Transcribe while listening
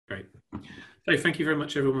So thank you very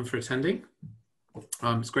much everyone for attending.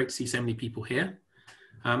 It's great to see so many people here.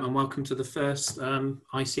 And welcome to the first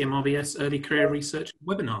ICMRBS Early Career Research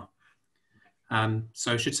webinar.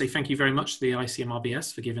 So I should say thank you very much to the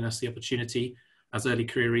ICMRBS for giving us the opportunity as early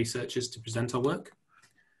career researchers to present our work.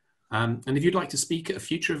 And if you'd like to speak at a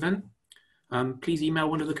future event, please email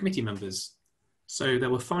one of the committee members. So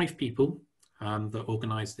there were 5 people that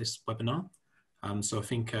organised this webinar. So I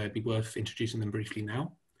think it'd be worth introducing them briefly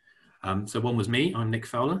now. So one was me, I'm Nick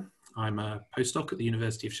Fowler. I'm a postdoc at the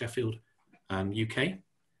University of Sheffield, UK.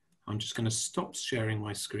 I'm just going to stop sharing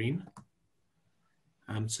my screen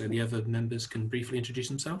so the other members can briefly introduce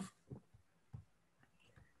themselves.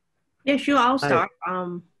 Yeah, sure, I'll start.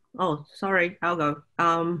 Oh, sorry, I'll go.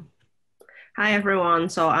 Hi everyone,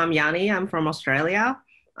 so I'm Yanni, I'm from Australia,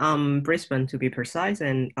 Brisbane to be precise,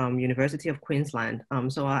 and University of Queensland.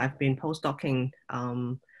 So I've been postdocing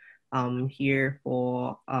here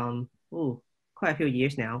for quite a few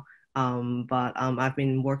years now. But I've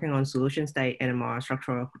been working on solution state NMR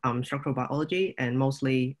structural biology and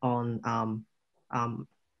mostly on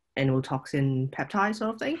animal toxin peptide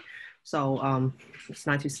sort of thing. So it's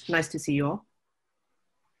nice to see you all.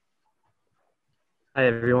 Hi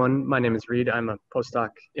everyone, my name is Reed. I'm a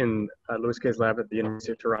postdoc in Louis Gay's lab at the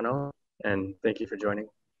University of Toronto, and thank you for joining.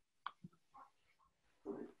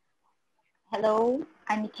 Hello,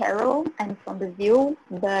 I'm Carol. I'm from Brazil,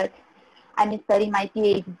 but I'm studying my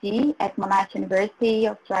PhD at Monash University,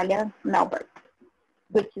 Australia, Melbourne.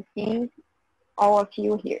 Good to see all of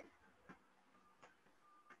you here.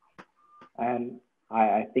 And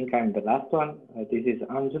I think I'm the last one. This is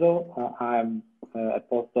Angelo. I'm a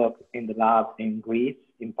postdoc in the lab in Greece,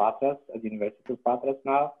 in Patras, at the University of Patras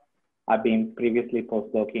now. I've been previously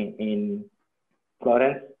postdocing in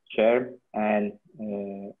Florence, Cher, and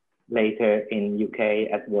later in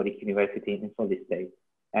UK at Warwick University in Solid State.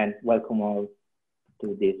 And welcome all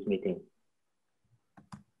to this meeting.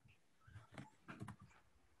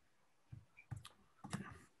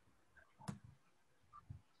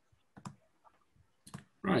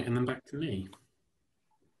 Right, and then back to me.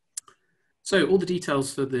 So all the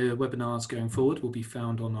details for the webinars going forward will be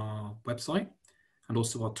found on our website and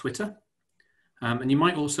also our Twitter. And you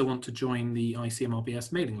might also want to join the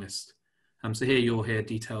ICMRBS mailing list. So here you'll hear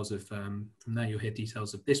details of, from there you'll hear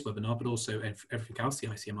details of this webinar, but also everything else the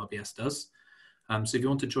ICMRBS does. So if you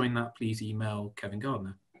want to join that, please email Kevin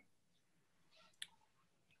Gardner.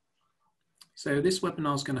 So this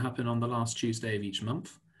webinar is going to happen on the last Tuesday of each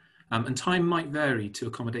month. And time might vary to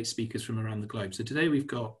accommodate speakers from around the globe. So today we've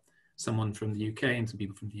got someone from the UK and some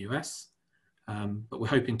people from the US, but we're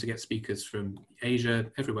hoping to get speakers from Asia,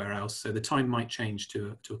 everywhere else. So the time might change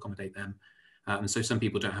to accommodate them. And so some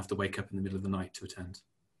people don't have to wake up in the middle of the night to attend.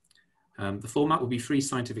 The format will be 3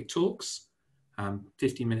 scientific talks,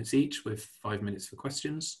 15 minutes each with 5 minutes for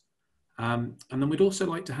questions. And then we'd also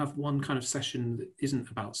like to have one kind of session that isn't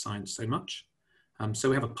about science so much. So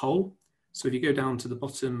we have a poll. So if you go down to the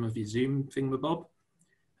bottom of your Zoom thingamabob,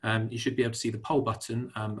 you should be able to see the poll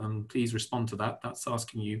button, and please respond to that. That's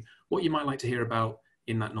asking you what you might like to hear about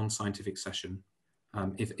in that non-scientific session,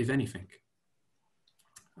 if anything.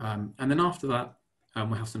 And then after that,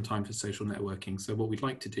 we'll have some time for social networking. So what we'd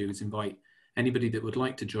like to do is invite anybody that would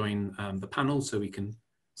like to join the panel so we can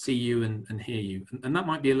see you and hear you. And that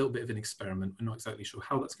might be a little bit of an experiment. We're not exactly sure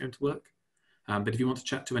how that's going to work. But if you want to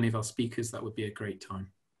chat to any of our speakers, that would be a great time.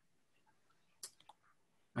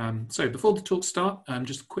 So before the talks start,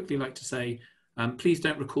 just quickly like to say, please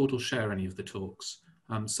don't record or share any of the talks.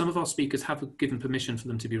 Some of our speakers have given permission for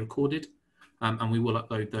them to be recorded, and we will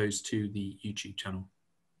upload those to the YouTube channel.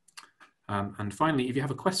 And finally, if you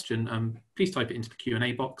have a question, please type it into the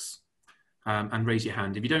Q&A box and raise your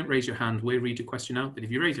hand. If you don't raise your hand, we'll read your question out, but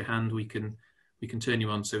if you raise your hand, we can turn you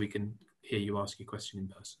on so we can hear you ask your question in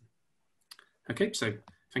person. Okay, so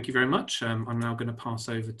thank you very much. I'm now going to pass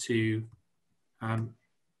over to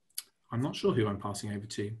I'm not sure who I'm passing over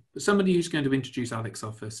to, but somebody who's going to introduce Alex,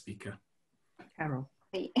 our first speaker. Carol.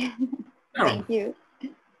 Thank you.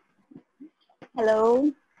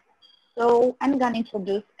 Hello. So I'm going to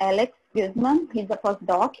introduce Alex Guseman. He's a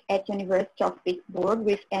postdoc at University of Pittsburgh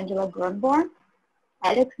with Angela Grunborn.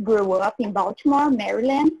 Alex grew up in Baltimore,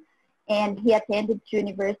 Maryland, and he attended the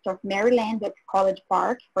University of Maryland at College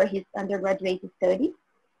Park for his undergraduate studies.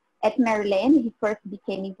 At Maryland, he first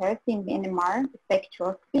became interested in NMR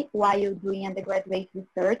spectroscopy while doing undergraduate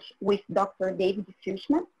research with Dr. David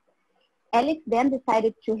Fishman. Alex then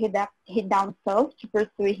decided to head down south to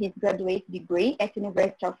pursue his graduate degree at the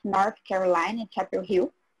University of North Carolina at Chapel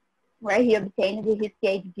Hill, where he obtained his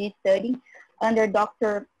PhD study under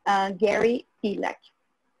Dr. Gary Pilak.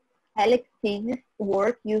 Alex thesis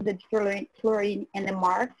work used fluorine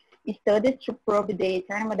NMR studies to probe the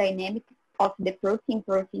thermodynamics of the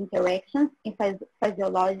protein-protein interactions in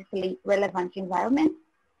physiologically relevant environments.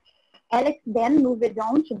 Alex then moved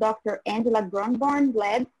on to Dr. Angela Grunborn's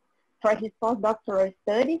lab for his postdoctoral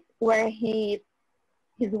studies, where his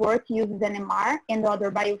work uses NMR and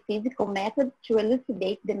other biophysical methods to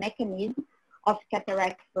elucidate the mechanism of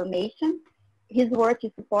cataract formation. His work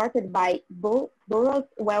is supported by Burroughs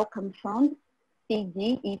Wellcome Fund,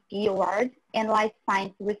 CGEP Award, and Life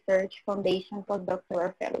Science Research Foundation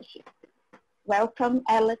postdoctoral fellowship. Welcome,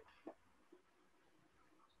 Alex.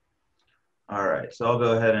 All right, so I'll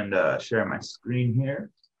go ahead and share my screen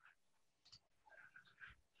here.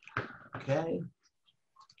 Okay.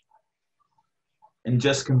 And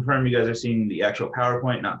just confirm you guys are seeing the actual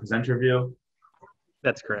PowerPoint, not presenter view.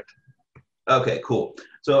 That's correct. Okay, cool.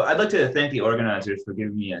 So I'd like to thank the organizers for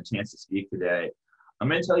giving me a chance to speak today. I'm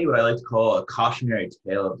going to tell you what I like to call a cautionary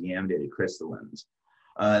tale of deamidated crystallines.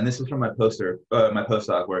 And this is from my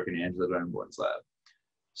postdoc work in Angela Grunborn's lab.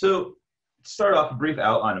 So to start off, a brief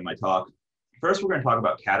outline of my talk. First, we're going to talk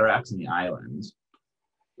about cataracts in the eye lens.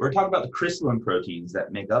 We're going to talk about the crystalline proteins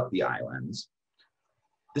that make up the eye lens,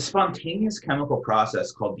 the spontaneous chemical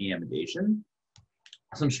process called deamidation,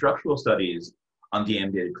 some structural studies on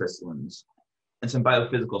deamidated crystallines, and some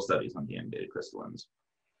biophysical studies on deamidated crystallines.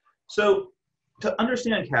 So to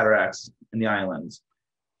understand cataracts in the eye lens,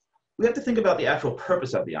 we have to think about the actual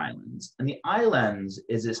purpose of the eye lens. And the eye lens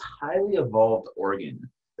is this highly evolved organ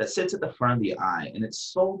that sits at the front of the eye, and its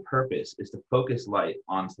sole purpose is to focus light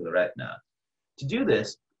onto the retina. To do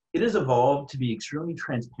this, it is evolved to be extremely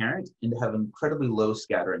transparent and to have incredibly low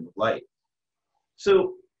scattering of light.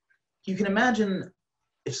 So you can imagine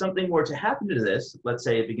if something were to happen to this, let's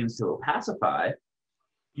say it begins to opacify,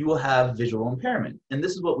 you will have visual impairment. And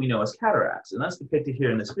this is what we know as cataracts. And that's depicted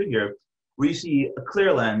here in this figure, where you see a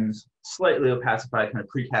clear lens, slightly opacified kind of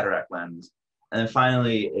pre-cataract lens, and then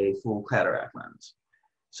finally a full cataract lens.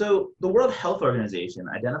 So the World Health Organization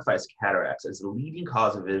identifies cataracts as the leading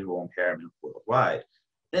cause of visual impairment worldwide.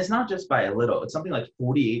 And it's not just by a little, it's something like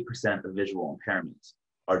 48% of visual impairments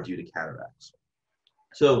are due to cataracts.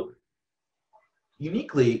 So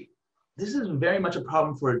uniquely, this is very much a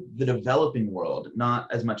problem for the developing world, not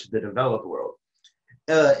as much the developed world.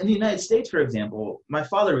 In the United States, for example, my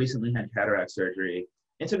father recently had cataract surgery.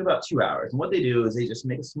 It took about 2 hours. And what they do is they just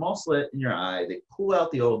make a small slit in your eye, they pull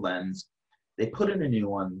out the old lens, they put in a new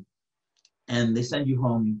one, and they send you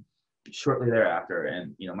home shortly thereafter.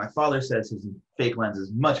 And my father says his fake lens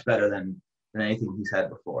is much better than anything he's had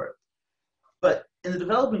before. But in the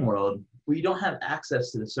developing world, where you don't have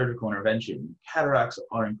access to the surgical intervention, cataracts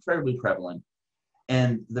are incredibly prevalent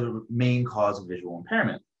and the main cause of visual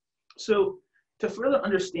impairment. So to further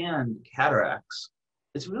understand cataracts,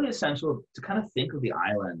 it's really essential to kind of think of the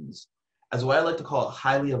eye lens as what I like to call a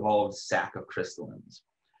highly evolved sack of crystallines.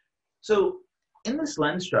 So in this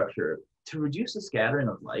lens structure, to reduce the scattering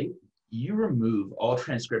of light, you remove all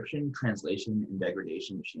transcription, translation, and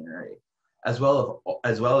degradation machinery, as well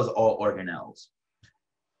as all organelles.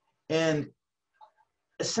 And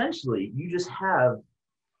essentially, you just have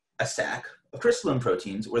a sack of crystalline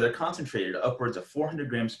proteins where they're concentrated upwards of 400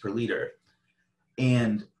 grams per liter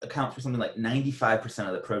and account for something like 95%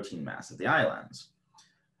 of the protein mass of the eye lens.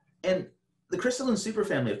 And the crystalline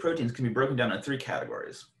superfamily of proteins can be broken down into 3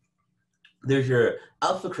 categories. There's your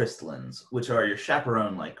alpha crystallines, which are your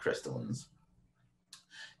chaperone-like crystallines.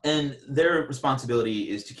 And their responsibility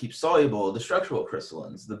is to keep soluble the structural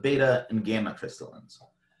crystallines, the beta and gamma crystallines.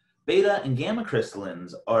 Beta and gamma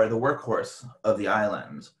crystallines are the workhorse of the eye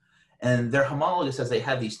lens, and they're homologous as they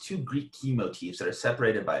have these 2 Greek key motifs that are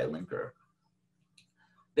separated by a linker.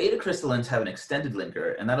 Beta crystallines have an extended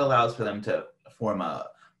linker, and that allows for them to form a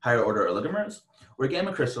higher order oligomers, where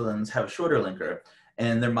gamma crystallines have a shorter linker,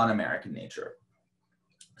 and they're monomeric in nature.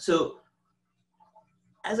 So,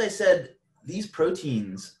 as I said, these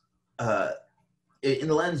proteins, in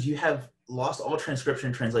the lens, you have lost all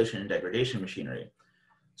transcription, translation, and degradation machinery.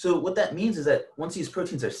 So what that means is that once these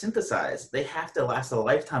proteins are synthesized, they have to last a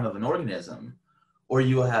lifetime of an organism, or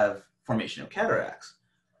you will have formation of cataracts.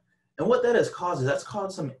 And what that has caused is that's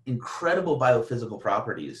caused some incredible biophysical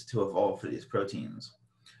properties to evolve for these proteins,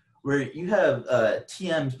 where you have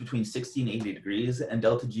TMs between 60 and 80 degrees and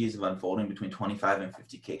delta Gs of unfolding between 25 and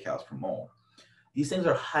 50 kcals per mole. These things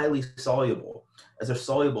are highly soluble, as they're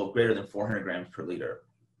soluble greater than 400 grams per liter.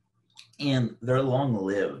 And they're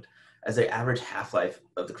long-lived, as the average half-life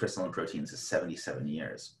of the crystalline proteins is 77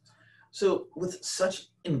 years. So with such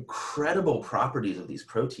incredible properties of these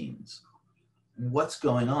proteins, what's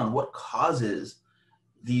going on? What causes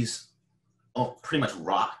these pretty much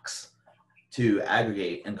rocks to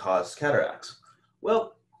aggregate and cause cataracts?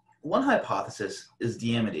 Well, one hypothesis is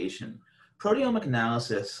deamidation. Proteomic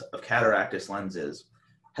analysis of cataractus lenses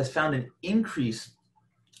has found an increase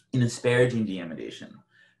in asparagine deamidation.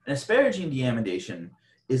 And asparagine deamidation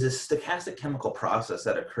is a stochastic chemical process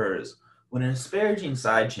that occurs when an asparagine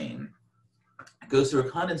side chain goes through a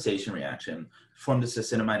condensation reaction to form the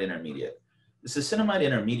succinimide intermediate. The succinimide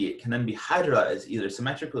intermediate can then be hydrolyzed either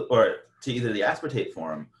symmetrically or to either the aspartate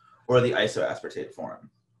form or the isoaspartate form.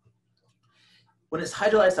 When it's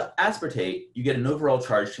hydrolyzed to aspartate, you get an overall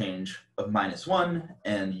charge change of -1,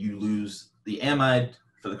 and you lose the amide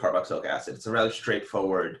for the carboxylic acid. It's a rather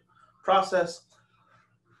straightforward process.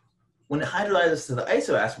 When it hydrolyzes to the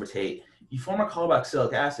isoaspartate, you form a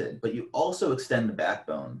carboxylic acid, but you also extend the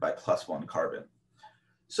backbone by +1 carbon.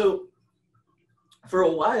 So for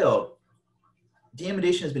a while,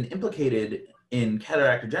 deamidation has been implicated in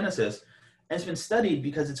cataractogenesis, and it's been studied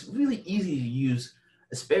because it's really easy to use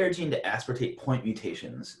asparagine to aspartate point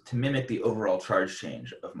mutations to mimic the overall charge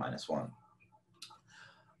change of -1.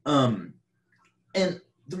 And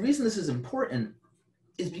the reason this is important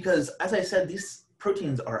is because, as I said, these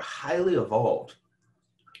proteins are highly evolved.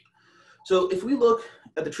 So if we look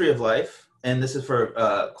at the tree of life, and this is for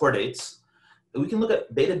chordates, we can look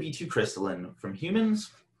at beta B2 crystalline from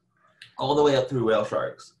humans all the way up through whale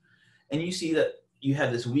sharks. And you see that you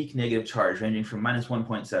have this weak negative charge ranging from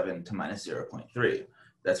 -1.7 to -0.3.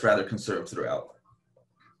 That's rather conserved throughout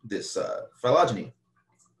this phylogeny.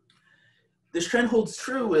 This trend holds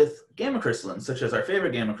true with gamma crystallines, such as our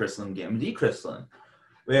favorite gamma crystalline, gamma D crystalline,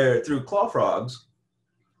 where through claw frogs,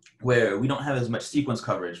 where we don't have as much sequence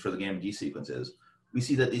coverage for the gamma D sequences, we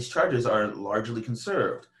see that these charges are largely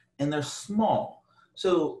conserved, and they're small.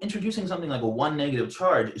 So introducing something like a 1 negative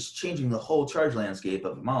charge is changing the whole charge landscape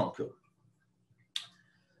of the molecule.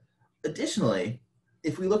 Additionally,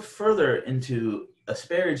 if we look further into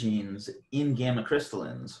asparagines in gamma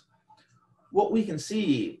crystallines, what we can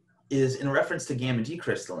see is, in reference to gamma D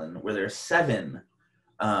crystalline, where there are 7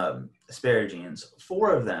 asparagines,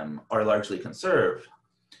 4 of them are largely conserved.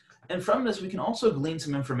 And from this, we can also glean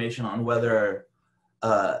some information on whether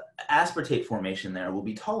aspartate formation there will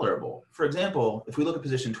be tolerable. For example, if we look at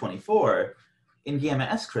position 24, in gamma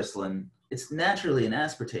S crystalline, it's naturally an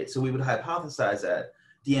aspartate. So we would hypothesize that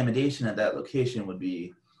deamidation at that location would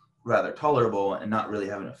be rather tolerable and not really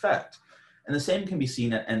have an effect. And the same can be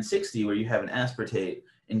seen at N60, where you have an aspartate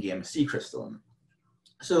in gamma C crystalline.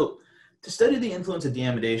 So to study the influence of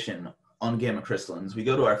deamidation on gamma crystallines, we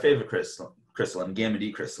go to our favorite crystalline, gamma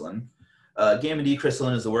D crystalline. Gamma D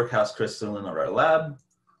crystalline is the workhouse crystalline of our lab.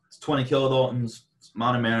 It's 20 kilodaltons, it's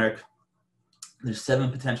monomeric. There's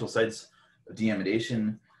 7 potential sites of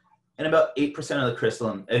deamidation, and about 8% of the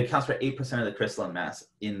crystalline, it accounts for 8% of the crystalline mass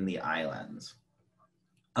in the eye lens.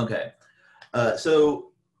 Okay,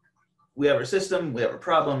 so we have our system, we have our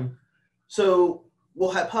problem. So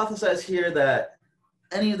we'll hypothesize here that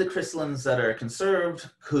any of the crystallines that are conserved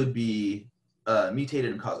could be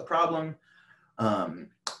mutated and cause a problem.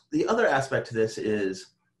 The other aspect to this is,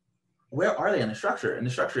 where are they in the structure? In the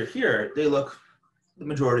structure here, they look the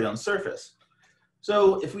majority on the surface.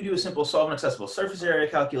 So if we do a simple solvent accessible surface area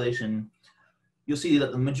calculation, you'll see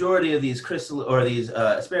that the majority of these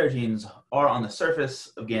asparagines are on the surface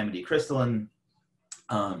of gamma D crystalline,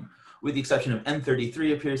 with the exception of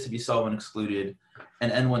N33 appears to be solvent excluded,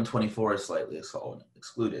 and N124 is slightly solvent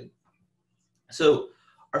excluded. So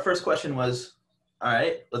our first question was, all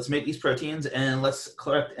right, let's make these proteins and let's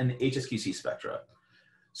collect an HSQC spectra.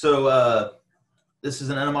 So this is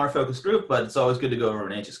an NMR focused group, but it's always good to go over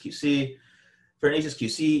an HSQC. For an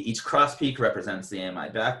HSQC, each cross peak represents the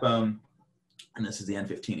amide backbone, and this is the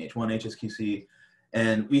N15H1 HSQC.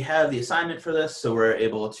 And we have the assignment for this, so we're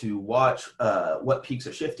able to watch what peaks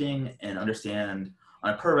are shifting and understand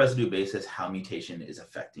on a per residue basis how mutation is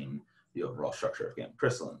affecting the overall structure of gamma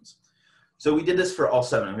crystallines. So we did this for all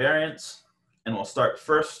 7 variants, and we'll start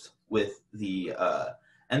first with the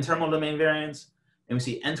N-terminal domain variants. And we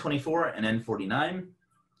see N24 and N49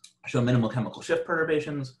 show minimal chemical shift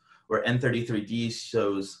perturbations, where N33D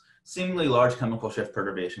shows seemingly large chemical shift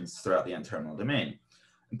perturbations throughout the N-terminal domain.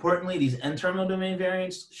 Importantly, these N-terminal domain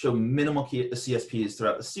variants show minimal CSPs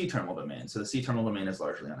throughout the C-terminal domain, so the C-terminal domain is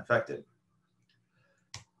largely unaffected.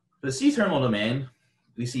 For the C-terminal domain,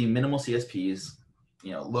 we see minimal CSPs,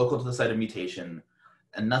 local to the site of mutation,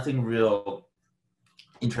 and nothing real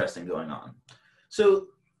interesting going on. So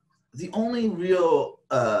the only real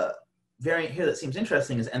variant here that seems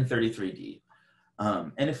interesting is N33D.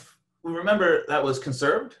 And if we remember, that was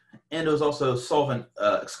conserved, and it was also solvent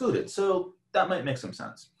excluded, so that might make some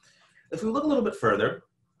sense. If we look a little bit further,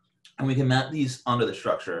 and we can map these onto the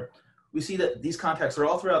structure, we see that these contacts are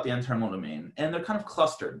all throughout the N-terminal domain, and they're kind of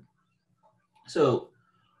clustered. So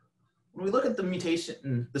when we look at the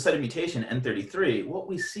mutation, the site of mutation N33, what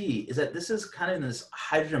we see is that this is kind of in this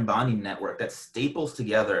hydrogen bonding network that staples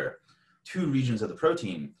together two regions of the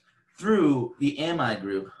protein through the amide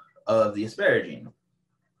group of the asparagine.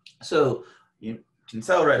 So you can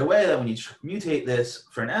tell right away that when you mutate this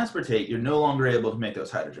for an aspartate, you're no longer able to make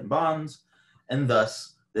those hydrogen bonds, and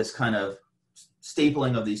thus this kind of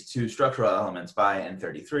stapling of these two structural elements by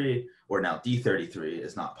N33, or now D33,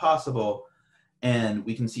 is not possible. And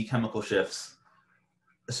we can see chemical shifts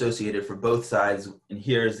associated for both sides. And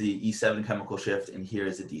here's the E7 chemical shift, and here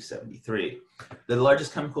is the D73. The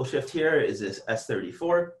largest chemical shift here is this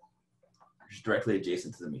S34, which is directly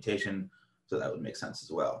adjacent to the mutation, so that would make sense as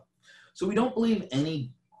well. So we don't believe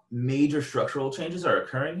any major structural changes are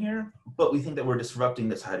occurring here, but we think that we're disrupting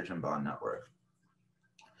this hydrogen bond network.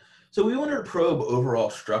 So we wanted to probe overall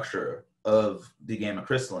structure of the gamma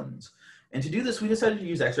crystallins. And to do this, we decided to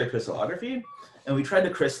use X-ray crystallography, and we tried to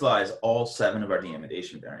crystallize all 7 of our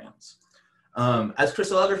deamidation variants. As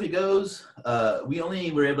crystallography goes, we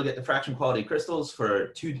only were able to get the fraction quality crystals for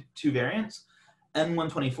two variants,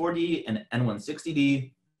 N124D and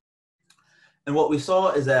N160D. And what we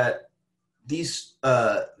saw is that these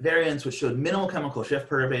variants, which showed minimal chemical shift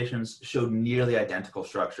perturbations, showed nearly identical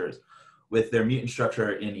structures, with their mutant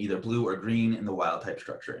structure in either blue or green and the wild type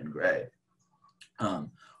structure in gray.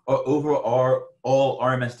 Overall, all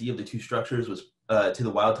RMSD of the two structures was to the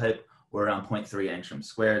wild type were around 0.3 angstrom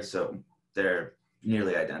squared, so they're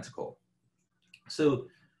nearly identical. So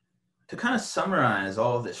to kind of summarize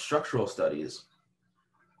all of the structural studies,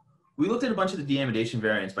 we looked at a bunch of the deamidation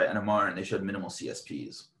variants by NMR, and they showed minimal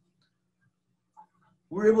CSPs.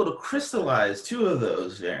 We were able to crystallize 2 of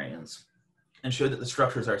those variants and showed that the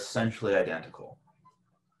structures are essentially identical.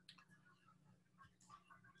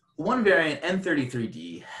 One variant,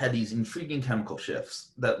 N33D, had these intriguing chemical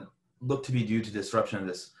shifts that looked to be due to disruption of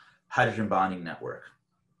this hydrogen bonding network.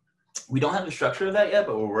 We don't have the structure of that yet,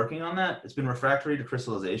 but we're working on that. It's been refractory to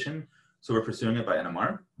crystallization, so we're pursuing it by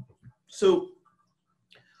NMR. So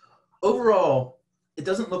overall, it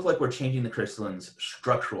doesn't look like we're changing the crystalline's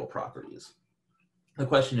structural properties. The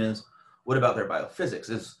question is, what about their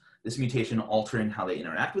biophysics? Is this mutation altering how they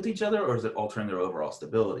interact with each other, or is it altering their overall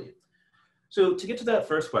stability? So to get to that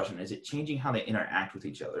first question, is it changing how they interact with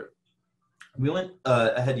each other? We went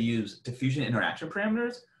ahead to use diffusion interaction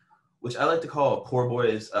parameters, which I like to call a poor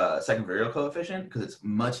boy's second virial coefficient, because it's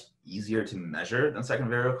much easier to measure than second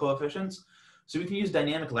virial coefficients. So we can use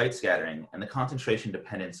dynamic light scattering and the concentration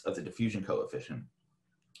dependence of the diffusion coefficient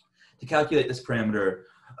to calculate this parameter,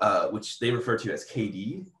 which they refer to as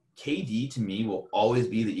KD. KD to me will always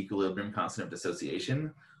be the equilibrium constant of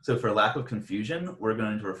dissociation. So for lack of confusion, we're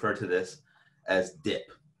going to refer to this as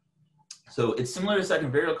DIP. So it's similar to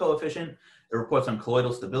second virial coefficient. It reports on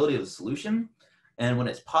colloidal stability of the solution. And when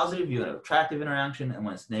it's positive, you have an attractive interaction. And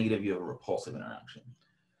when it's negative, you have a repulsive interaction.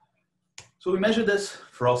 So we measured this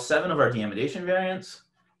for all 7 of our deamidation variants.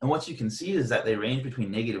 And what you can see is that they range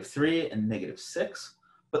between -3 and -6,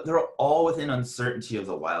 but they're all within uncertainty of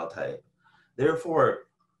the wild type. Therefore,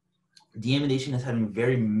 deamidation is having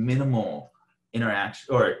very minimal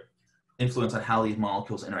interaction or influence on how these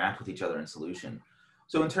molecules interact with each other in solution.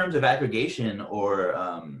 So in terms of aggregation or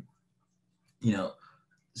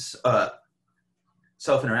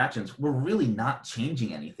self-interactions, we're really not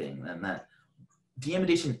changing anything, and that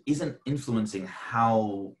deamidation isn't influencing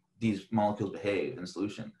how these molecules behave in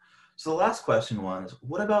solution. So the last question was,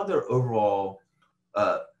 what about their overall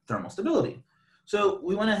thermal stability? So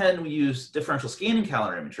we went ahead and we used differential scanning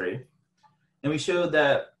calorimetry, and we showed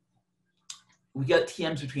that we got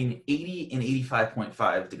TMs between 80 and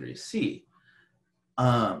 85.5 degrees C.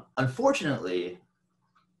 Unfortunately,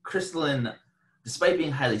 crystalline, despite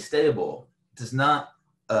being highly stable, does not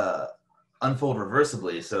unfold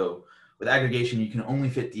reversibly. So with aggregation, you can only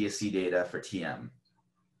fit DSC data for TM.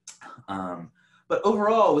 But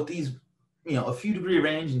overall, with these, a few degree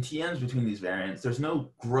range in TMs between these variants, there's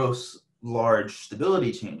no gross large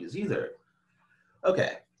stability changes either.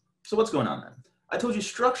 Okay, so what's going on then? I told you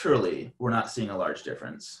structurally, we're not seeing a large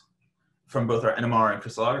difference from both our NMR and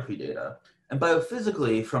crystallography data. And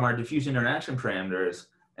biophysically, from our diffusion interaction parameters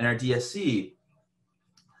and our DSC,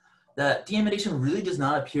 that deamidation really does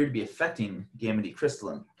not appear to be affecting gamma D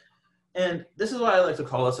crystalline. And this is why I like to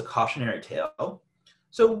call this a cautionary tale.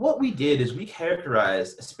 So what we did is we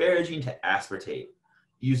characterized asparagine to aspartate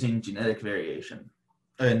using genetic variation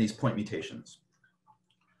in these point mutations.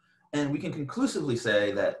 And we can conclusively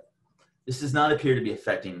say that this does not appear to be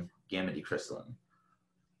affecting gamma D crystalline.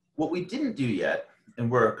 What we didn't do yet and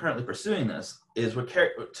we're currently pursuing this, is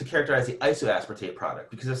to characterize the isoaspartate product,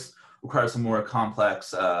 because this requires some more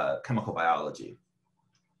complex chemical biology.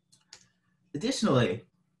 Additionally,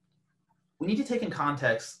 we need to take in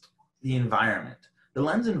context the environment. The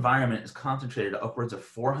lens environment is concentrated upwards of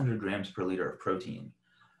 400 grams per liter of protein.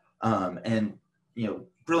 And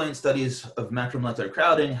brilliant studies of macromolecular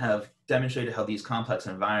crowding have demonstrated how these complex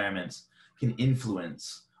environments can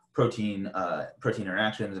influence protein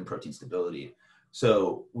interactions and protein stability.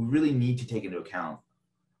 So we really need to take into account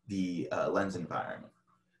the lens environment.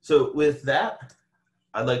 So with that,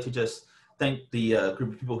 I'd like to just thank the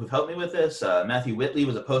group of people who've helped me with this. Matthew Whitley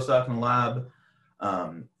was a postdoc in the lab,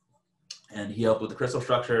 and he helped with the crystal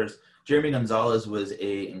structures. Jeremy Gonzalez was an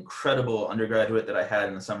incredible undergraduate that I had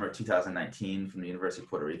in the summer of 2019 from the University of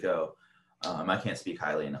Puerto Rico. I can't speak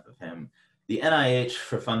highly enough of him. The NIH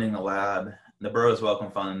for funding the lab, the Burroughs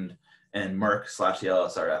Wellcome Fund, and Merck / the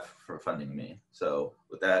LSRF for funding me. So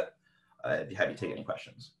with that, I'd be happy to take any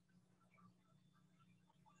questions.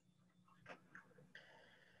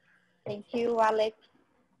 Thank you, Alex.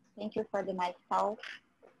 Thank you for the nice talk.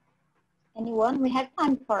 Anyone? We have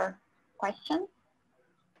time for questions.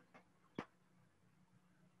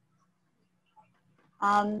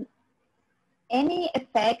 Any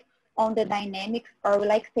effect on the dynamics or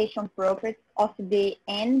relaxation properties of the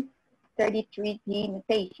N33D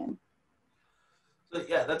mutation? So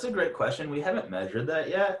yeah, that's a great question. We haven't measured that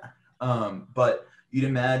yet, but you'd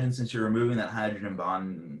imagine since you're removing that hydrogen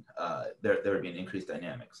bond, there would be an increased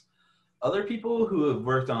dynamics. Other people who have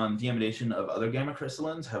worked on deamidation of other gamma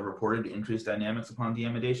crystallins have reported increased dynamics upon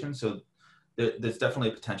deamidation, so there's definitely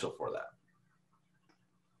a potential for that.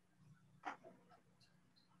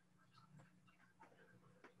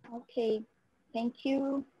 Okay, thank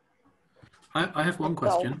you. I have one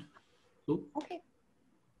question. Oh. Okay.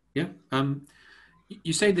 Yeah.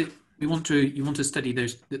 You say that you want to study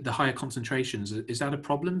the higher concentrations. Is that a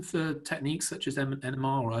problem for techniques such as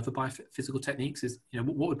NMR or other biophysical techniques?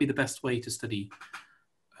 What would be the best way to study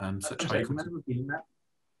such high? Do you mind repeating that?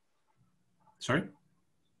 Sorry. Do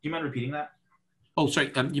you mind repeating that? Oh,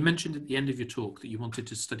 sorry. You mentioned at the end of your talk that you wanted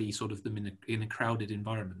to study sort of them in a crowded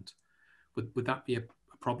environment. Would that be a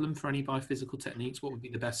problem for any biophysical techniques? What would be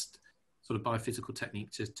the best sort of biophysical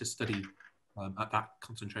technique to study at that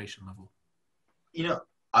concentration level?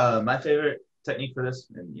 My favorite technique for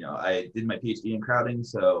this, and I did my PhD in crowding,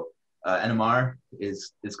 so NMR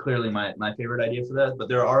is clearly my favorite idea for that. But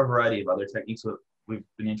there are a variety of other techniques that we've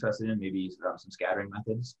been interested in, maybe some scattering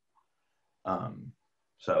methods.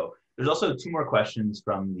 So there's also 2 more questions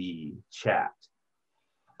from the chat.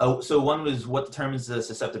 Oh, so one was, what determines the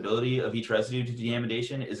susceptibility of each residue to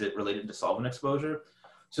deamidation? Is it related to solvent exposure?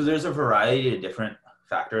 So there's a variety of different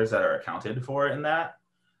factors that are accounted for in that.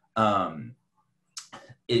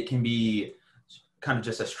 It can be kind of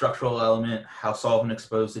just a structural element, how solvent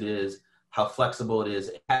exposed it is, how flexible it is,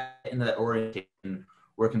 in that orientation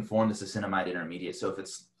where it can form the succinimide intermediate. So if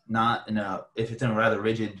it's in a rather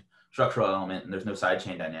rigid structural element and there's no side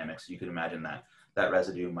chain dynamics, you could imagine that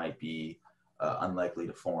residue might be unlikely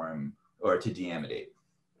to form or to deamidate.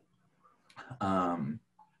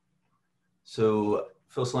 So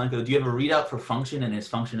Phil Solenko, do you have a readout for function, and is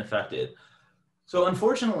function affected? So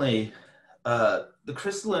unfortunately, the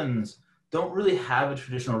crystallins don't really have a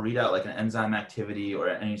traditional readout like an enzyme activity or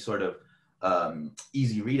any sort of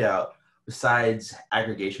easy readout besides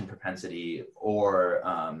aggregation propensity or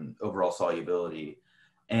overall solubility.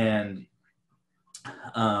 And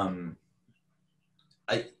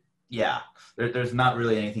there's not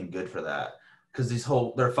really anything good for that, because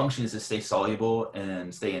their function is to stay soluble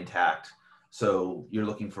and stay intact. So you're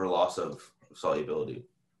looking for a loss of solubility.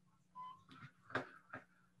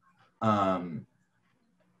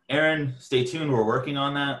 Aaron, stay tuned. We're working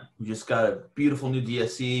on that. We just got a beautiful new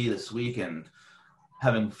DSC this week and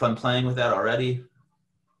having fun playing with that already.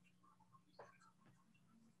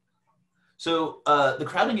 So the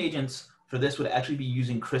crowding agents for this would actually be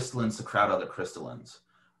using crystallins to crowd other crystallins,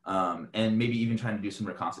 and maybe even trying to do some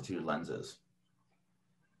reconstituted lenses.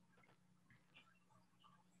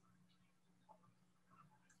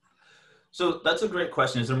 So that's a great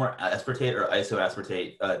question. Is there more aspartate or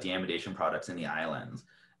isoaspartate deamidation products in the eye lens?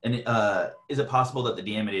 And is it possible that the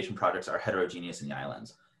deamidation products are heterogeneous in the eye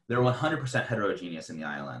lens? They're 100% heterogeneous in the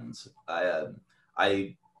eye lens.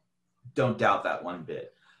 I don't doubt that one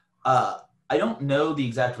bit. I don't know the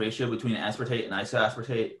exact ratio between aspartate and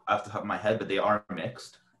isoaspartate off the top of my head, but they are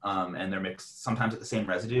mixed, and they're mixed sometimes at the same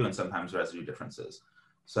residue and sometimes residue differences.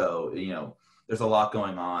 So, there's a lot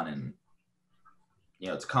going on, and,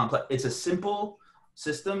 it's complex. It's a simple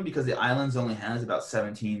system because the eye lens only has about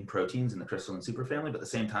 17 proteins in the crystalline superfamily, but at the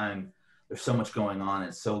same time, there's so much going on,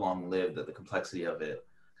 it's so long-lived that the complexity of it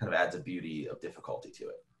kind of adds a beauty of difficulty to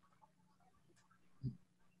it.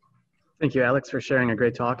 Thank you, Alex, for sharing a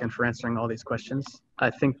great talk and for answering all these questions. I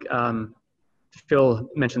think Phil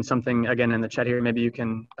mentioned something again in the chat here. Maybe you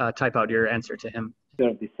can type out your answer to him.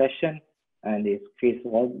 Of this session, and is Chris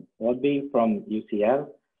Waudby from UCL.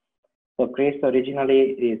 So Chris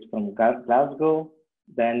originally is from Glasgow,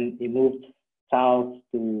 then he moved south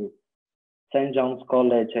to St. John's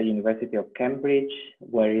College at University of Cambridge,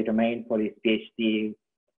 where he remained for his PhD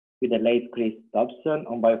with the late Chris Dobson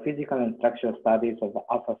on biophysical and structural studies of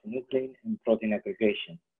alpha-synuclein and protein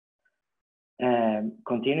aggregation.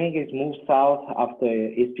 Continuing his move south after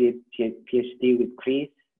his PhD with Chris,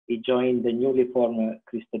 he joined the newly formed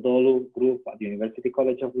Christodoulou group at the University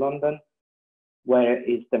College of London, where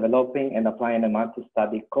he's developing and applying a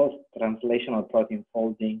multi-study translational protein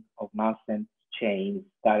folding of nascent chains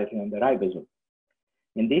directly on the ribosome.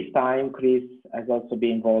 In this time, Chris has also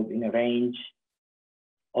been involved in a range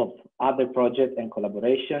of other projects and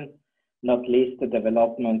collaboration, not least the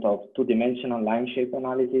development of two-dimensional line shape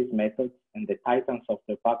analysis methods and the Titan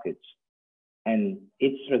software package, and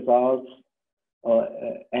its results, the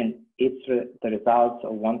results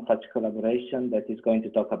of one such collaboration that is going to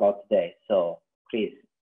talk about today. So, Chris,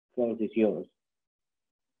 the floor is yours.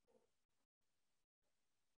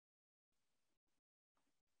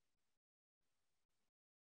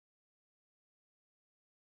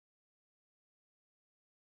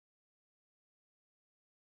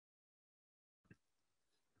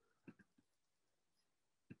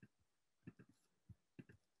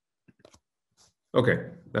 Okay,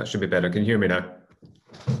 that should be better. Can you hear me now?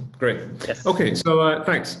 Great. Yes. Okay, so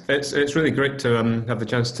thanks. It's really great to have the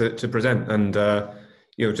chance to present, and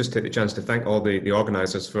you know, just take the chance to thank all the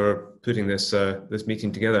organisers for putting this this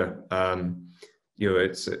meeting together. You know,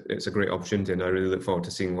 it's a great opportunity, and I really look forward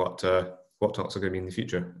to seeing what talks are going to be in the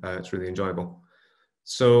future. It's really enjoyable.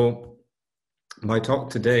 So my talk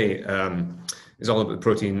today is all about the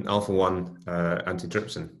protein alpha-1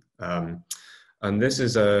 antitrypsin. And this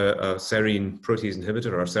is a serine protease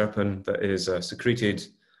inhibitor, or SERPIN, that is secreted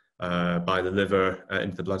by the liver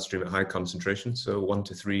into the bloodstream at high concentration, so 1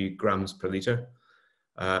 to 3 grams per litre.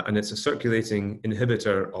 And it's a circulating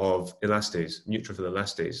inhibitor of elastase, neutrophil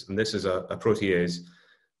elastase. And this is a protease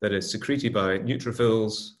that is secreted by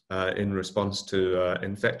neutrophils in response to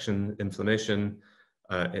infection, inflammation.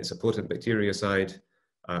 It's a potent bactericide,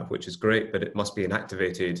 which is great, but it must be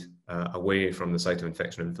inactivated away from the site of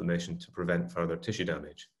infection and inflammation to prevent further tissue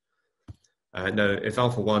damage. Now, if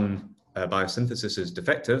alpha-1 biosynthesis is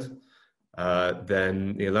defective,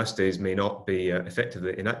 then the elastase may not be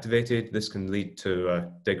effectively inactivated. This can lead to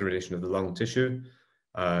degradation of the lung tissue,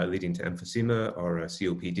 leading to emphysema or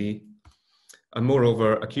COPD. And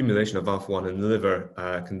moreover, accumulation of alpha-1 in the liver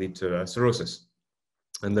can lead to cirrhosis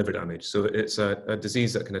and liver damage. So it's a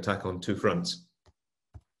disease that can attack on 2 fronts.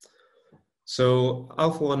 So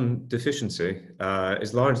alpha-1 deficiency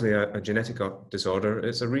is largely a genetic disorder.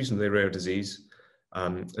 It's a reasonably rare disease,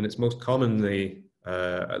 and it's most commonly,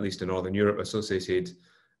 at least in Northern Europe, associated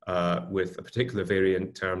with a particular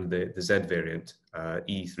variant termed the Z variant,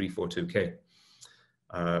 E342K.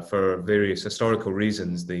 For various historical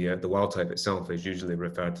reasons, the wild type itself is usually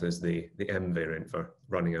referred to as the M variant for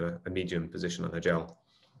running a medium position on a gel.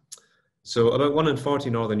 So about 1 in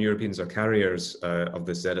 40 Northern Europeans are carriers of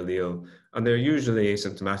this Z allele, and they're usually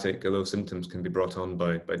asymptomatic, although symptoms can be brought on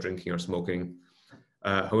by drinking or smoking.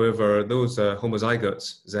 However, those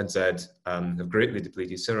homozygotes, ZZ, have greatly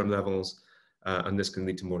depleted serum levels, and this can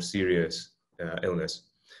lead to more serious illness.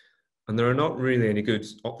 And there are not really any good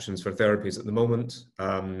options for therapies at the moment.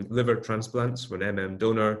 Liver transplants, when MM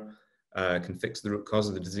donor, can fix the root cause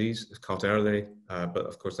of the disease if caught early, but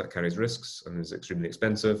of course that carries risks and is extremely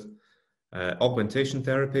expensive. Augmentation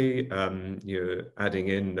therapy, you're adding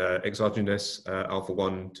in exogenous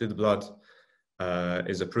alpha-1 to the blood,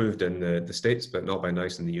 is approved in the States, but not by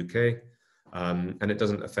NICE in the UK, and it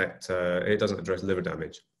doesn't address liver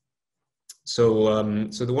damage. So,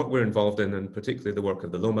 so the work we're involved in, and particularly the work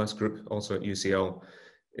of the LOMAS group, also at UCL,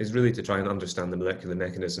 is really to try and understand the molecular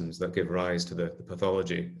mechanisms that give rise to the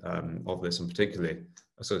pathology of this, and particularly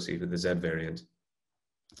associated with the Z variant.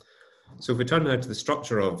 So if we turn now to the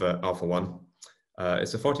structure of alpha-1,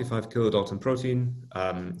 it's a 45 kilodalton protein.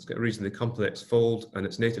 It's got a reasonably complex fold, and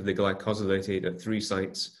it's natively glycosylated at 3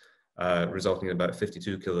 sites, resulting in about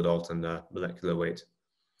 52 kilodalton molecular weight.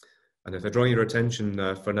 And if I draw your attention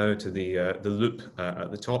for now to the loop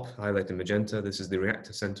at the top, highlighted in magenta, this is the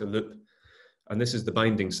reactor center loop, and this is the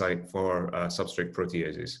binding site for substrate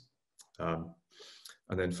proteases.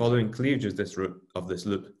 And then following cleavage of this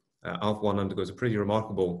loop, alpha-1 undergoes a pretty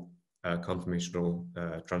remarkable conformational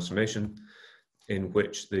transformation, in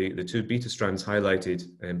which the two beta strands highlighted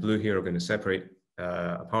in blue here are going to separate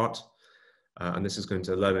apart, and this is going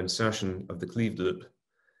to allow insertion of the cleaved loop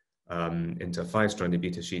into a 5-stranded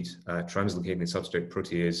beta sheet, translocating the substrate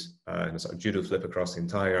protease in a sort of judo flip across the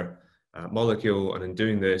entire molecule. And in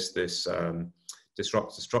doing this,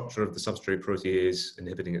 disrupts the structure of the substrate protease,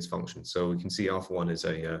 inhibiting its function. So we can see alpha-1 is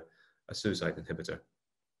a suicide inhibitor.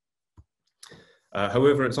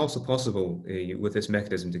 However, it's also possible with this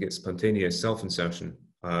mechanism to get spontaneous self-insertion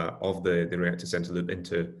of the reactive center loop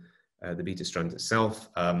into the beta strand itself.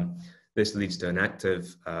 This leads to an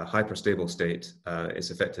active, hyperstable state.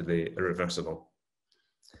 It's effectively irreversible.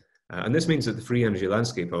 And this means that the free energy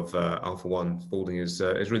landscape of alpha-1 folding is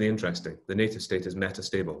really interesting. The native state is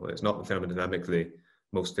metastable. It's not the thermodynamically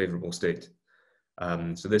most favorable state.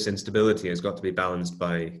 So this instability has got to be balanced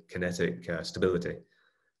by kinetic stability.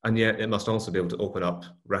 And yet it must also be able to open up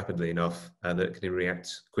rapidly enough that it can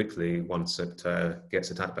react quickly once it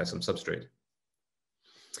gets attacked by some substrate.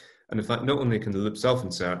 And in fact, not only can the loop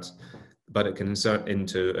self-insert, but it can insert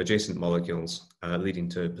into adjacent molecules, leading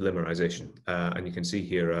to polymerization. And you can see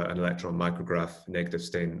here an electron micrograph negative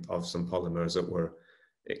stain of some polymers that were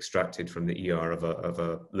extracted from the ER of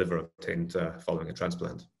a liver obtained following a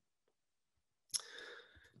transplant.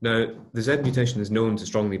 Now, the Z mutation is known to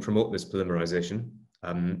strongly promote this polymerization,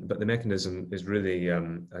 but the mechanism is really,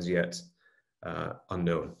 as yet,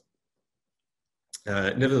 unknown.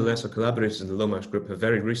 Nevertheless, our collaborators in the Lomas group have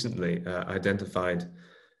very recently identified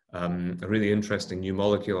a really interesting new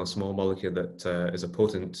molecule, a small molecule that is a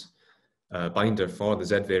potent binder for the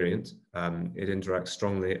Z variant. It interacts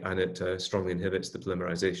strongly, and it strongly inhibits the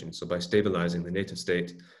polymerization. So by stabilizing the native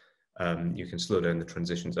state, you can slow down the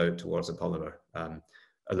transitions out towards a polymer.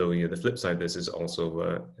 Although the flip side of this is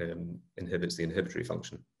also inhibits the inhibitory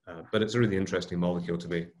function. But it's a really interesting molecule to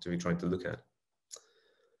be trying to look at.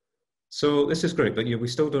 So this is great, but we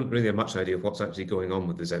still don't really have much idea of what's actually going on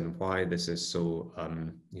with the Z and why this is so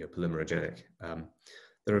polymerogenic.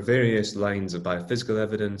 There are various lines of biophysical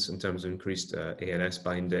evidence in terms of increased ANS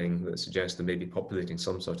binding that suggest there may be populating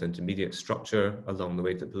some sort of intermediate structure along the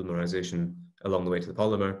way to polymerization, along the way to the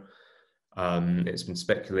polymer. It's been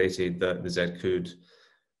speculated that the Z could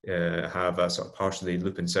have a sort of partially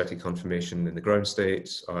loop inserted conformation in the ground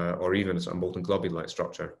state, or even a sort of molten globule-like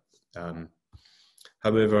structure.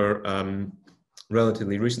 However,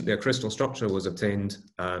 relatively recently, a crystal structure was obtained,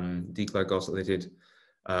 deglycosylated,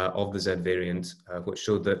 of the Z variant, which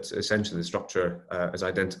showed that essentially the structure is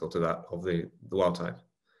identical to that of the wild type.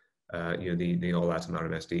 The all-atom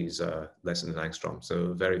RMSD is less than an angstrom,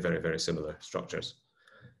 so very, very, very similar structures.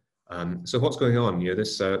 So what's going on?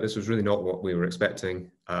 This was really not what we were expecting.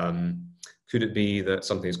 Could it be that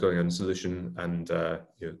something is going on in solution, and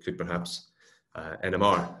could perhaps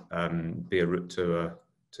NMR be a route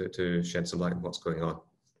to shed some light on what's going on?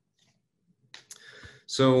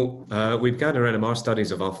 So we began our NMR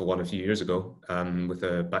studies of alpha-1 a few years ago with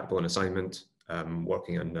a backbone assignment,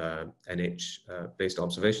 working on NH-based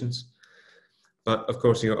observations. But of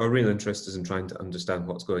course, our real interest is in trying to understand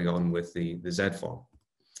what's going on with the Z form.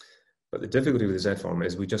 But the difficulty with the Z form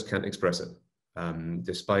is we just can't express it.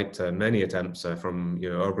 Despite many attempts from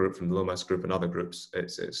our group, from the Lomas group and other groups,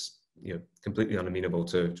 it's completely unamenable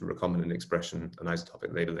to recombinant expression and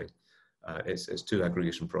isotopic labeling. It's too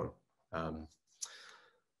aggregation prone.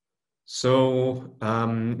 So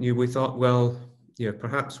we thought, well,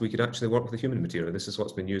 perhaps we could actually work with the human material. This is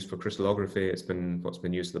what's been used for crystallography. It's been what's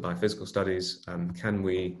been used for the biophysical studies. Can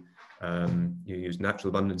we use natural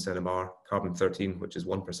abundance NMR, carbon-13, which is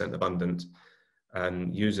 1% abundant,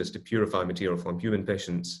 and use this to purify material from human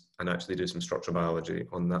patients and actually do some structural biology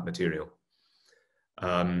on that material?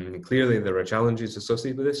 Clearly, there are challenges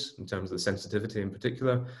associated with this in terms of the sensitivity in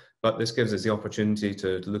particular, but this gives us the opportunity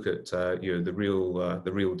to look at the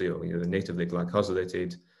real deal, the natively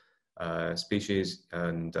glycosylated species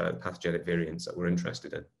and pathogenic variants that we're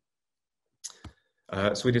interested in.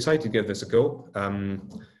 So we decided to give this a go.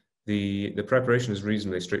 The preparation is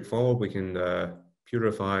reasonably straightforward. We can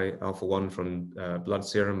purify alpha-1 from blood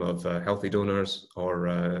serum of healthy donors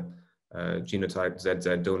or genotype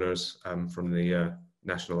ZZ donors from the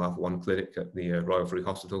National Alpha-1 Clinic at the Royal Free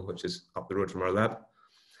Hospital, which is up the road from our lab,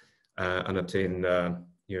 and obtain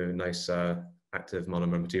nice active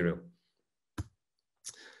monomer material.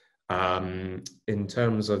 In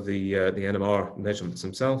terms of the NMR measurements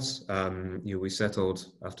themselves, we settled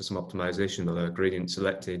after some optimization on a gradient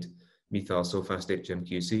selected methyl sulfast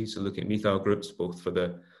HMQC, so looking at methyl groups both for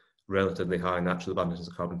the relatively high natural abundance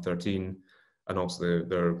of carbon-13 and also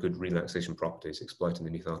their good relaxation properties, exploiting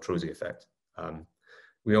the methyl-Trosi effect.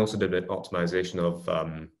 We also did an optimization of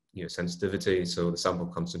sensitivity, so the sample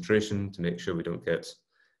concentration to make sure we don't get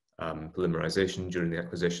polymerization during the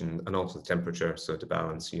acquisition, and also the temperature, so to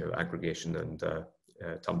balance aggregation and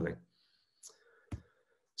tumbling.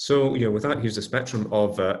 So with that, here's a spectrum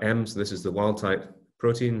of M. So this is the wild type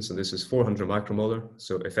protein. So this is 400 micromolar.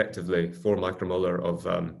 So effectively 4 micromolar of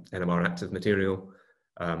NMR active material.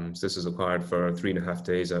 So this is acquired for 3.5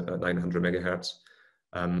 days at 900 megahertz.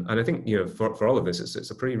 And I think for all of this, it's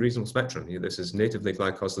a pretty reasonable spectrum. This is natively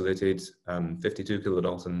glycosylated, 52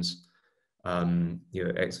 kilodaltons,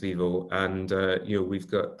 ex vivo, and we've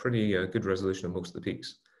got pretty good resolution on most of the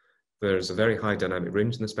peaks. There's a very high dynamic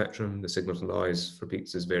range in the spectrum. The signal to noise for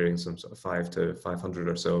peaks is varying some sort of 5 to 500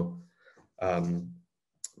 or so.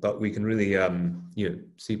 But we can really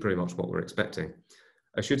see pretty much what we're expecting.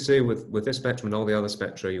 I should say with this spectrum and all the other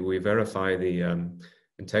spectra, we verify the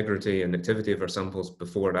integrity and activity of our samples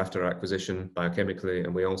before and after acquisition biochemically,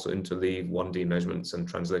 and we also interleave 1D measurements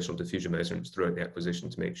and translational diffusion measurements throughout the acquisition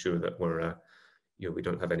to make sure that we're, we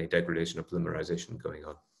don't have any degradation or polymerization going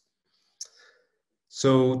on.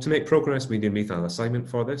 So to make progress, we do methyl assignment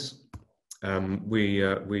for this.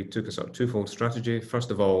 We took a sort of twofold strategy.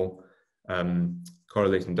 First of all,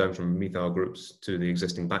 correlating down from methyl groups to the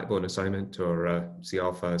existing backbone assignment to our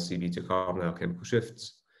C-alpha, CV2 carbonyl chemical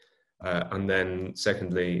shifts. And then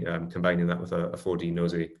secondly, combining that with a 4D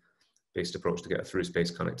nosy-based approach to get a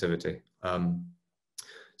through-space connectivity.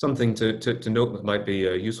 Something to note that might be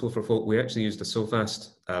useful for folk, we actually used a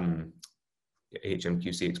SOFAST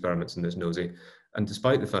HMQC experiments in this nosy. And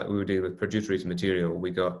despite the fact we were dealing with perdurated material,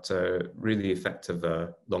 we got really effective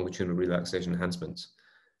longitudinal relaxation enhancements,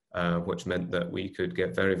 which meant that we could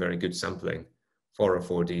get very, very good sampling for a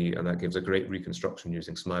 4D, and that gives a great reconstruction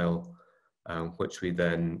using SMILE, which we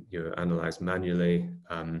then analyzed manually.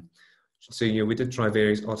 So we did try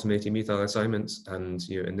various automated methyl assignments, and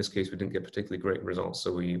in this case we didn't get particularly great results,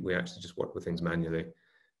 so we actually just worked with things manually.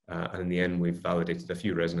 And in the end, we've validated a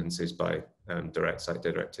few resonances by direct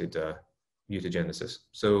site-directed mutagenesis.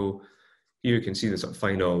 So here you can see the sort of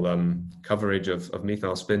final coverage of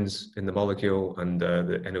methyl spins in the molecule and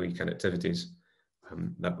the NOE connectivities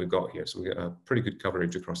that we've got here. So we get a pretty good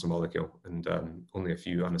coverage across the molecule, and only a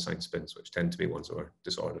few unassigned spins, which tend to be ones that are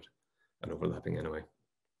disordered and overlapping NOE.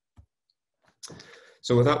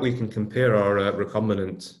 So with that, we can compare our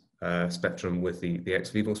recombinant spectrum with the ex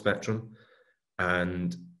vivo spectrum.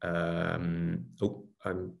 And I'm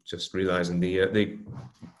just realizing the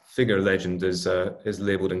figure legend is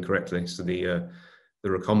labeled incorrectly. So the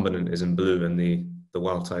recombinant is in blue and the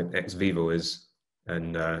wild type ex vivo is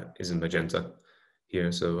in magenta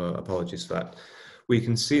here. So apologies for that. We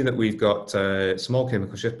can see that we've got small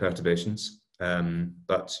chemical shift perturbations,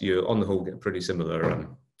 but you on the whole get pretty similar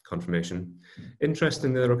confirmation.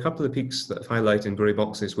 Interestingly, there are a couple of peaks that highlight in grey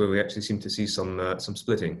boxes where we actually seem to see some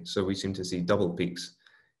splitting. So we seem to see double peaks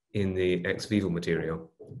in the ex vivo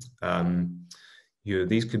material.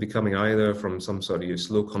 These could be coming either from some sort of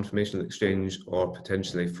slow conformational exchange or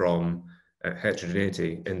potentially from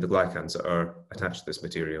heterogeneity in the glycans that are attached to this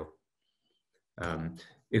material.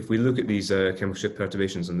 If we look at these chemical shift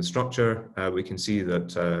perturbations in the structure, we can see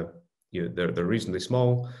that they're reasonably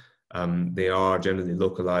small. They are generally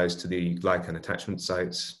localized to the glycan attachment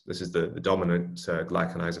sites. This is the dominant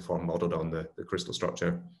glycan isoform modeled on the crystal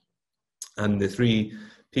structure. And the three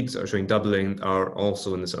peaks that are showing doubling are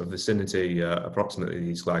also in the sort of vicinity, approximately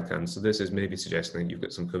these glycans. So this is maybe suggesting that you've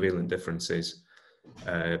got some covalent differences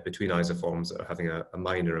between isoforms that are having a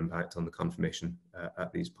minor impact on the conformation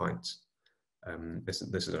at these points. This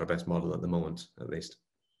is our best model at the moment, at least.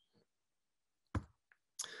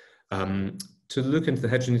 To look into the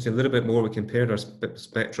heterogeneity a little bit more, we compared our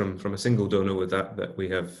spectrum from a single donor with that we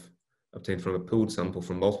have obtained from a pooled sample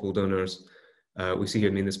from multiple donors. We see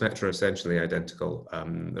here, the spectra are essentially identical.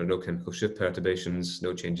 There are no chemical shift perturbations,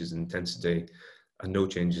 no changes in intensity, and no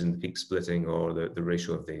changes in the peak splitting or the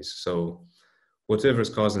ratio of these. So whatever is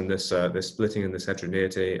causing this, this splitting and this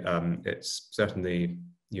heterogeneity, it's certainly,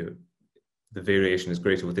 the variation is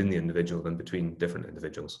greater within the individual than between different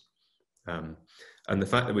individuals. And the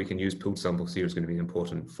fact that we can use pooled samples here is going to be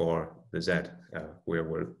important for the Z, where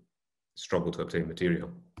we'll struggle to obtain material.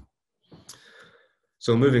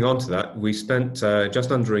 So moving on to that, we spent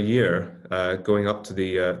just under a year going up to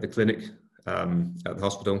the clinic at the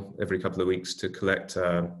hospital every couple of weeks to collect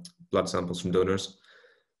blood samples from donors.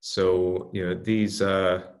 So this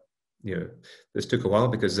took a while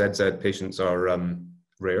because ZZ patients are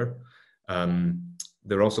rare.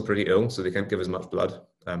 They're also pretty ill, so they can't give as much blood,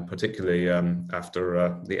 particularly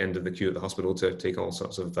after the end of the queue at the hospital to take all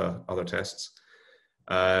sorts of other tests.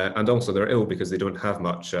 And also they're ill because they don't have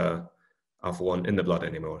much alpha-1 in the blood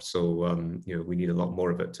anymore. So you know, we need a lot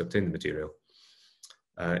more of it to obtain the material.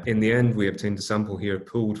 In the end, we obtained a sample here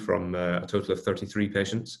pooled from a total of 33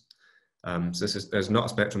 patients. So there's not a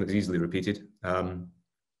spectrum that's easily repeated.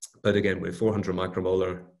 But again, with 400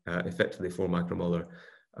 micromolar, effectively 4 micromolar,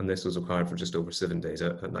 and this was required for just over 7 days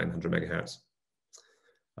at 900 megahertz.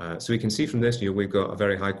 So we can see from this, you know, we've got a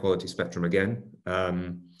very high quality spectrum again.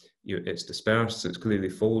 You know, it's dispersed, so it's clearly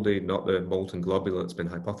folded, not the molten globule that's been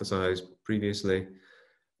hypothesized previously.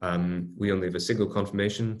 We only have a single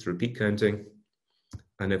confirmation through peak counting.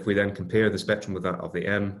 And if we then compare the spectrum with that of the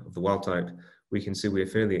M, of the wild type, we can see we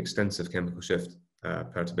have fairly extensive chemical shift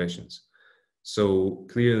perturbations. So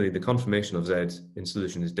clearly the conformation of Z in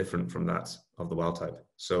solution is different from that of the wild type.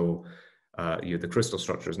 So you know, the crystal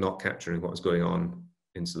structure is not capturing what is going on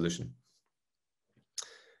in solution.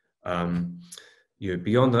 You know,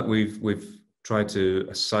 beyond that, we've tried to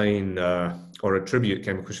assign or attribute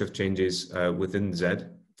chemical shift changes within Z.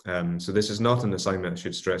 So this is not an assignment, I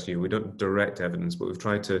should stress you. We don't direct evidence, but we've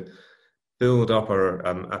tried to build up our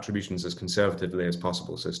attributions as conservatively as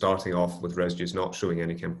possible. So starting off with residues not showing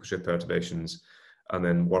any chemical shift perturbations, and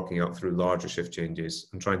then working up through larger shift changes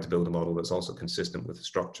and trying to build a model that's also consistent with the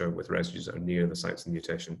structure with residues that are near the sites of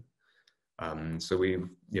mutation. So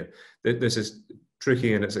this is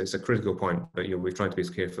tricky and it's a critical point, but you know, we've tried to be as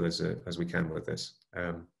careful as we can with this.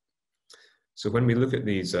 So when we look at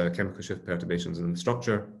these chemical shift perturbations in the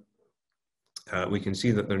structure, we can see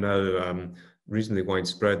that they're now reasonably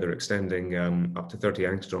widespread. They're extending up to 30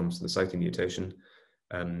 angstroms to the site of mutation,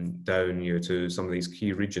 down to some of these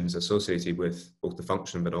key regions associated with both the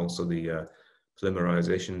function but also the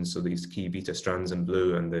polymerization. So these key beta strands in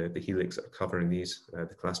blue and the helix that are covering these,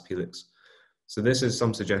 the clasp helix. So this is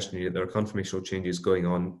some suggestion that there are conformational changes going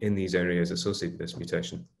on in these areas associated with this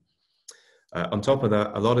mutation. On top of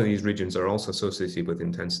that, a lot of these regions are also associated with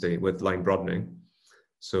intensity, with line broadening.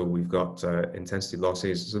 So we've got intensity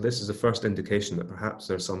losses. So this is the first indication that perhaps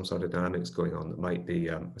there's some sort of dynamics going on that might be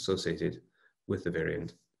associated with the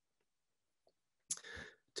variant.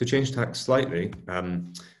 To change tack slightly,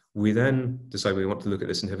 we then decide we want to look at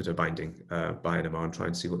this inhibitor binding by NMR and try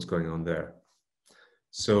and see what's going on there.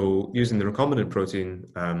 So using the recombinant protein,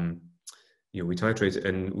 we titrate it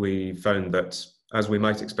and we found that, as we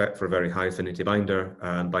might expect for a very high affinity binder,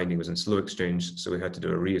 binding was in slow exchange, so we had to do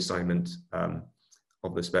a reassignment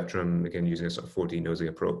of the spectrum, again using a sort of 4D nosy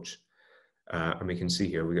approach. And we can see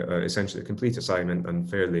here we got essentially a complete assignment and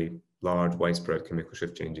fairly large widespread chemical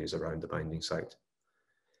shift changes around the binding site.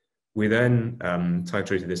 We then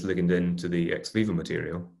titrated this ligand into the ex vivo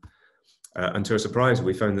material, and to our surprise,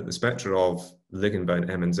 we found that the spectra of ligand-bound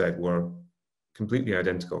M and Z were completely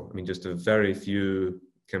identical. I mean, just a very few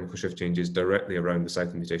chemical shift changes directly around the site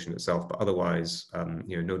of mutation itself, but otherwise,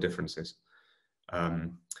 no differences.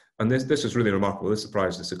 And this is really remarkable. This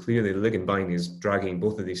surprised us. So clearly, the ligand binding is dragging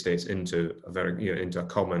both of these states into a into a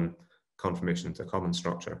common conformation, into a common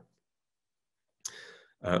structure.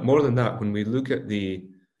 More than that, when we look at the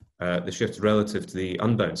shifts relative to the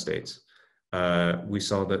unbound states, we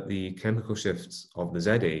saw that the chemical shifts of the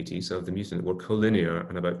Z-AAT, so of the mutant, were collinear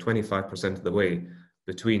and about 25% of the way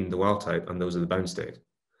between the wild type and those of the bound state.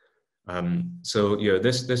 So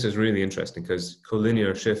this is really interesting because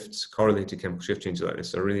collinear shifts correlated to chemical shift changes like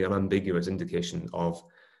this are really an ambiguous indication of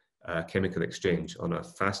chemical exchange on a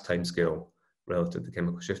fast time scale relative to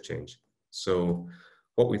chemical shift change. So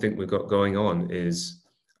what we think we've got going on is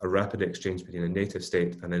a rapid exchange between a native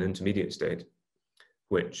state and an intermediate state,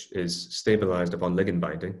 which is stabilized upon ligand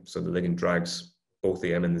binding. So the ligand drags both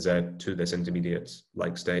the M and the Z to this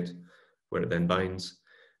intermediate-like state where it then binds.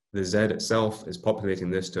 The Z itself is populating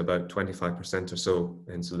this to about 25% or so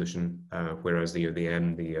in solution, whereas the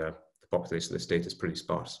M, the population of the state is pretty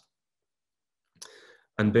sparse.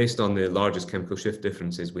 And based on the largest chemical shift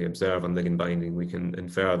differences we observe on ligand binding, we can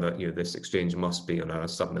infer that this exchange must be on a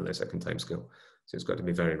sub-millisecond timescale. So it's got to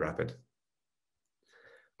be very rapid.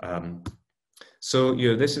 So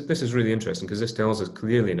this is really interesting because this tells us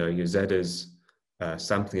clearly now Z is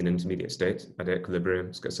sampling an intermediate state at equilibrium.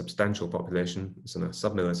 It's got a substantial population. It's on a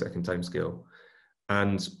sub-millisecond timescale.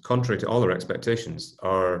 And contrary to all our expectations,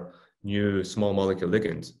 our new small molecule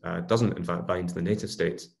ligand doesn't in fact bind to the native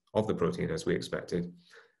state of the protein as we expected,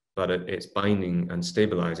 but it's binding and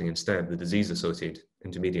stabilizing instead the disease-associated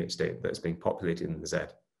intermediate state that's being populated in the Z.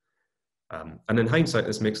 And in hindsight,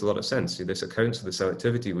 this makes a lot of sense. This accounts for the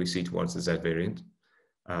selectivity we see towards the Z variant.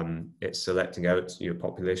 It's selecting out your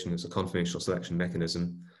population as a conformational selection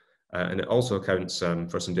mechanism. And it also accounts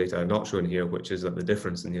for some data I've not shown here, which is that the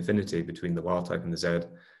difference in the affinity between the wild type and the Z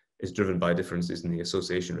is driven by differences in the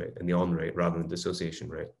association rate and the on rate rather than dissociation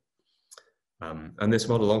rate. And this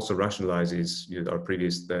model also rationalizes our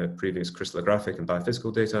previous crystallographic and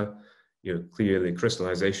biophysical data. Clearly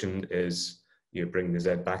crystallization is bringing the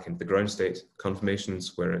Z back into the ground state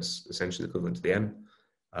conformations where it's essentially equivalent to the M.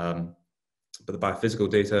 But the biophysical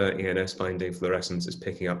data, ENS binding, fluorescence is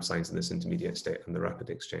picking up signs in this intermediate state and the rapid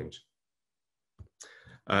exchange.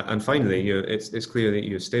 And finally, it's clear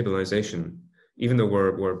that stabilization, even though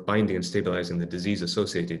we're binding and stabilizing the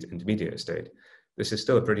disease-associated intermediate state, this is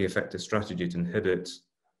still a pretty effective strategy to inhibit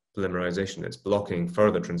polymerization. It's blocking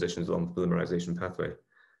further transitions along the polymerization pathway.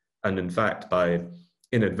 And in fact, by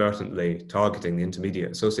inadvertently targeting the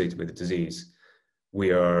intermediate associated with the disease,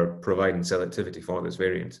 we are providing selectivity for this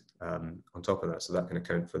variant on top of that, so that can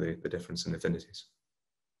account for the difference in affinities.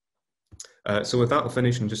 So with that, I'll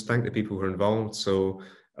finish and just thank the people who are involved. So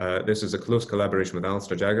this is a close collaboration with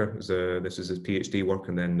Alistair Jagger. This is his PhD work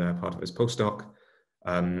and then part of his postdoc.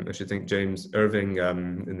 I should thank James Irving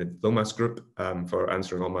in the LOMAS group for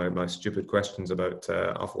answering all my stupid questions about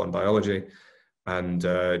alpha-1 biology, and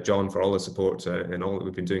John for all the support in all that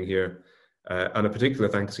we've been doing here. And a particular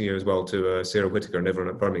thanks here as well to Sarah Whitaker and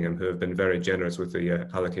everyone at Birmingham who have been very generous with the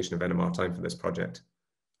allocation of NMR time for this project.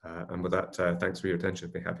 And with that, thanks for your attention.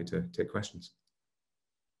 I'd be happy to take questions.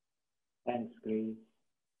 Thanks, Chris.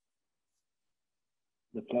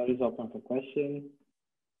 The floor is open for questions.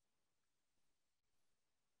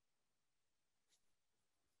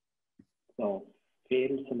 So,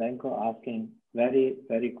 Phil Selenko asking, very,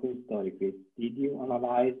 very cool story, Chris. Did you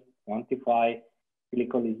analyze, quantify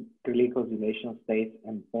glycosylation states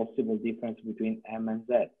and possible difference between M and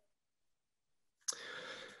Z?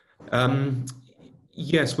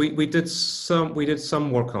 Yes, we did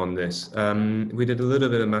some work on this. We did a little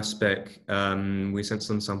bit of mass spec. We sent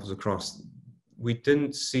some samples across. We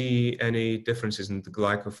didn't see any differences in the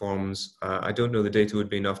glycoforms. I don't know the data would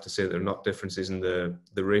be enough to say there are not differences in the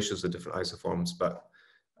ratios of different isoforms, but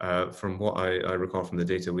from what I recall from the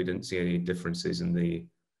data, we didn't see any differences in the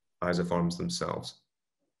isoforms themselves.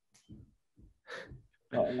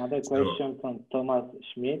 Another question from Thomas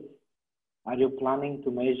Schmidt. Are you planning to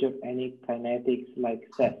measure any kinetics like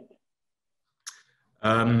CEST?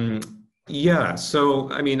 Yeah,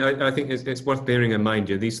 so I mean, I think it's worth bearing in mind,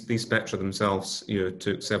 these spectra themselves,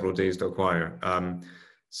 took several days to acquire.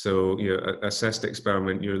 So, a CEST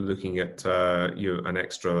experiment, you're looking at an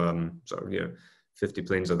extra 50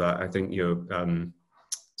 planes of that. I think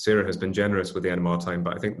Sarah has been generous with the NMR time,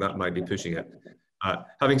 but I think that might be pushing it.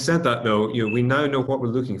 Having said that, though, we now know what we're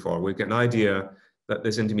looking for. We get an idea that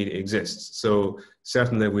this intermediate exists. So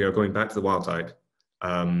certainly we are going back to the wild type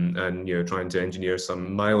and trying to engineer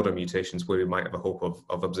some milder mutations where we might have a hope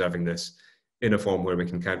of observing this in a form where we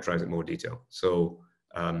can characterize it in more detail. So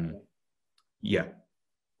yeah.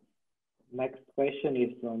 Next question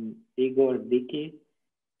is from Igor Dickey.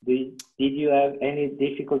 Did you have any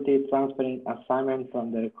difficulty transferring assignment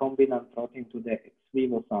from the recombinant protein to the ex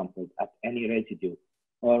vivo sample at any residue,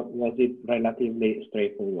 or was it relatively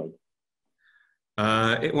straightforward?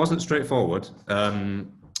 It wasn't straightforward.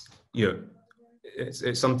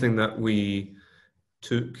 It's something that we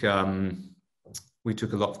took a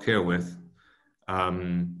lot of care with.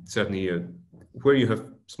 Certainly, where you have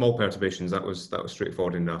small perturbations, that was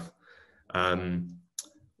straightforward enough.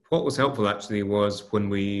 What was helpful actually was when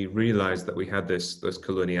we realized that we had this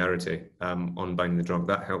collinearity on binding the drug.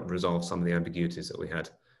 That helped resolve some of the ambiguities that we had,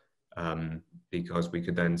 because we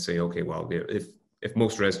could then say, okay, well, if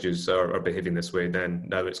most residues are behaving this way, then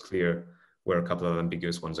now it's clear where a couple of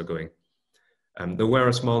ambiguous ones are going. There were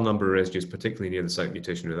a small number of residues, particularly near the site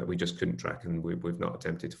mutation, that we just couldn't track, and we've not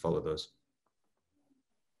attempted to follow those.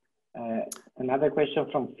 Another question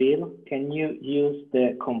from Phil. Can you use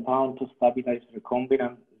the compound to stabilize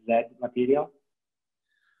recombinant Z material?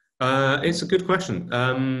 It's a good question.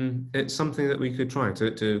 It's something that we could try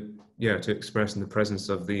to express in the presence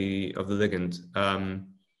of the ligand.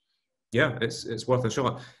 Yeah, it's worth a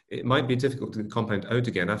shot. It might be difficult to get the compound out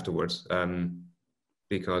again afterwards,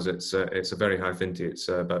 because it's a very high affinity. It's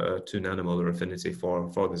about a 2 nanomolar affinity for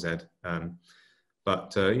the Z.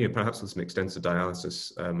 But perhaps with some extensive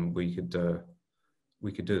dialysis, we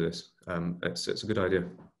could do this. It's a good idea.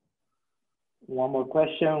 One more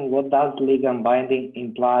question. What does ligand binding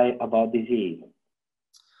imply about disease?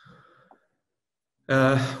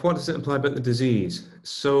 What does it imply about the disease?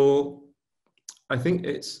 So I think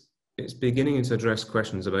it's beginning to address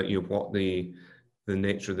questions about what the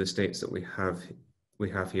nature of the states that we have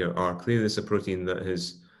here are. Clearly, this is a protein that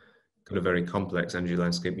has got a very complex energy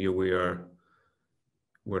landscape.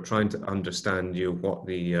 We're trying to understand what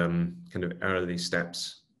the kind of early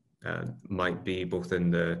steps might be, both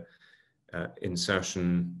in the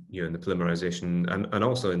insertion, in the polymerization, and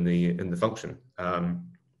also in the function.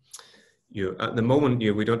 At the moment,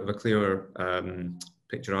 we don't have a clear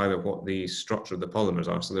picture either of what the structure of the polymers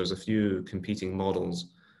are. So there's a few competing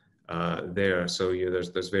models there. So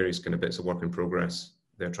there's various kind of bits of work in progress.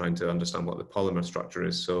 They're trying to understand what the polymer structure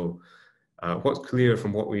is. So what's clear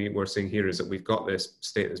from what we're seeing here is that we've got this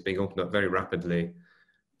state that's being opened up very rapidly.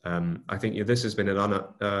 I think this has been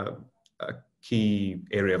a key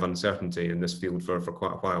area of uncertainty in this field for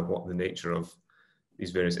quite a while, what the nature of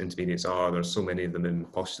these various intermediates are. There's so many of them in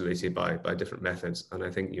postulated by different methods. And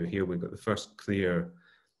I think here we've got the first clear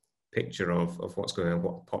picture of what's going on,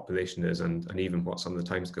 what the population is, and even what some of the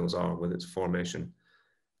timescales are with its formation.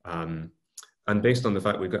 And based on the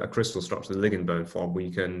fact we've got a crystal structure, the ligand-bound form,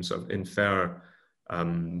 we can sort of infer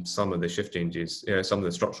some of the shift changes, some of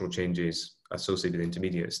the structural changes associated with the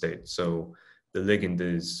intermediate state. So the ligand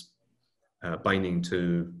is binding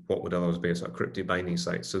to what would otherwise be a sort of cryptic binding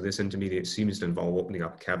site. So this intermediate seems to involve opening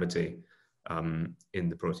up a cavity in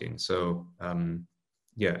the protein. So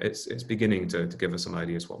yeah, it's beginning to give us some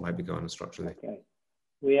ideas what might be going on structurally. Okay.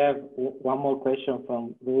 We have one more question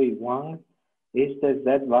from Louis Wang. Is the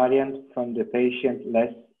Z variant from the patient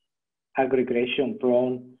less aggregation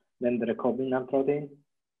prone than the recombinant protein?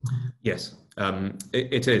 Yes,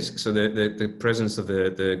 it is. So the presence of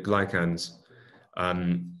the glycans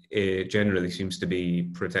it generally seems to be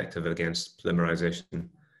protective against polymerization.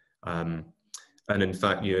 And in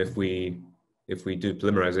fact, if we do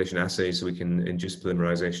polymerization assays, so we can induce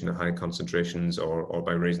polymerization at high concentrations or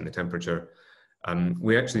by raising the temperature,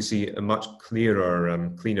 we actually see a much clearer,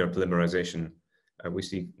 cleaner polymerization. We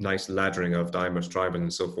see nice laddering of dimers, tribers,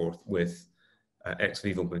 and so forth with ex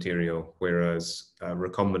vivo material, whereas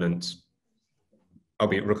recombinant,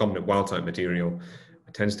 albeit recombinant wild-type material,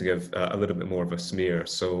 tends to give a little bit more of a smear.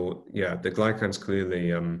 So yeah, the glycans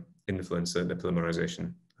clearly influence the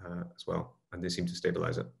polymerization as well, and they seem to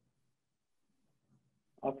stabilize it.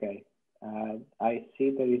 Okay, I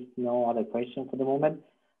see there is no other question for the moment.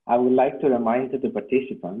 I would like to remind the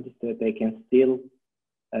participants that they can still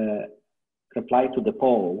reply to the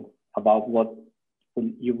poll about what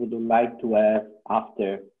you would like to have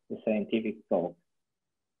after the scientific talk.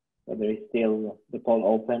 So there is still, the poll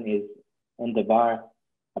open is on the bar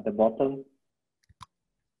at the bottom.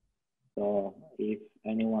 So if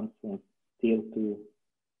anyone wants still to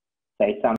say something,